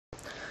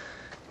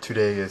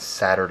Today is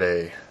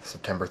Saturday,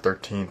 September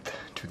 13th,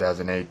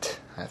 2008.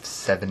 I have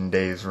 7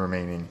 days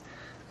remaining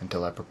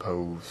until I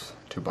propose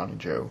to Bonnie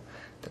Joe.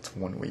 That's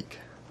 1 week.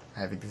 I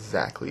have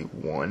exactly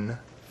 1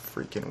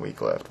 freaking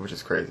week left, which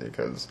is crazy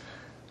because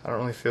I don't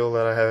really feel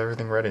that I have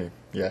everything ready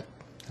yet.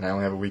 And I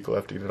only have a week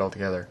left to get it all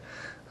together.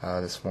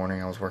 This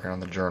morning I was working on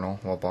the journal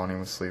while Bonnie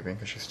was sleeping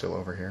because she's still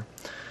over here.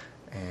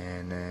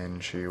 And then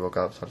she woke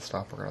up, so I had to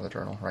stop working on the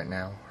journal. Right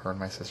now, her and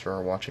my sister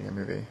are watching a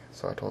movie,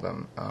 so I told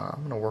them, I'm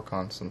going to work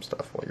on some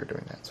stuff while you're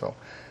doing that. So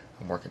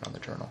I'm working on the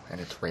journal, and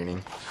it's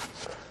raining.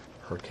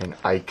 Hurricane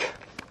Ike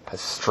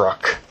has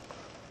struck,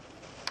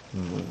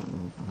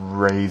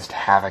 raised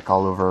havoc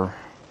all over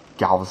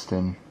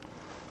Galveston,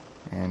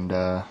 and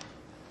got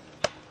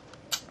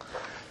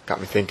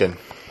me thinking,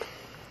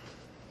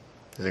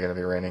 is it going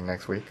to be raining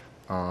next week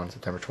on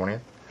September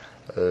 20th?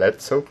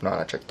 Let's hope not.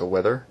 I checked the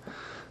weather.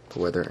 The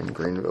weather in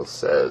Greenville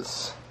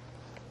says,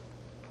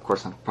 of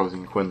course I'm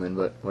proposing Quinlan,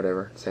 but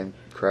whatever, same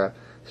crap.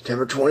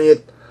 September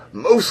 20th,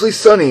 mostly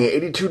sunny,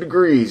 82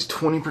 degrees,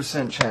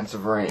 20% chance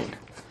of rain.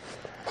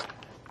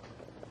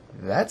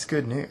 That's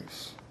good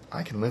news.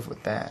 I can live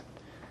with that.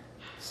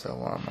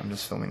 So I'm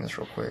just filming this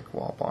real quick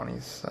while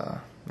Bonnie's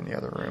in the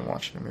other room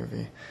watching a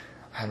movie.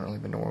 I haven't really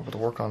been able to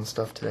work on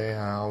stuff today.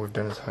 All we've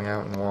done is hung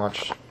out and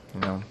watched,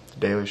 The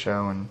Daily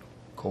Show and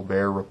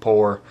Colbert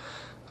Report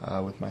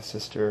with my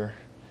sister.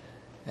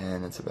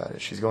 And that's about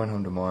it. She's going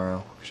home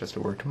tomorrow. She has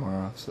to work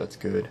tomorrow, so that's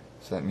good.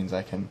 So that means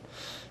I can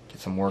get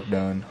some work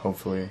done,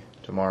 hopefully,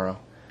 tomorrow.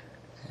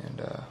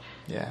 And,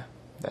 yeah,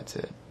 that's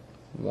it.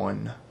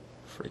 1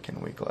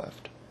 freaking week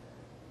left.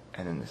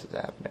 And then this is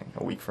happening.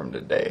 A week from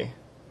today.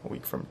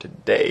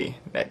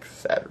 Next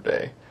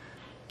Saturday.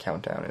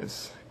 Countdown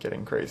is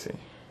getting crazy.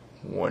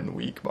 1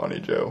 week, Bonnie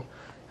Joe.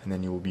 And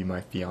then you will be my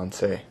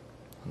fiancé.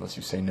 Unless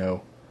you say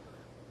no.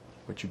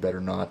 Which you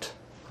better not.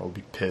 I will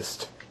be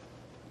pissed.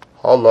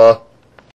 Holla!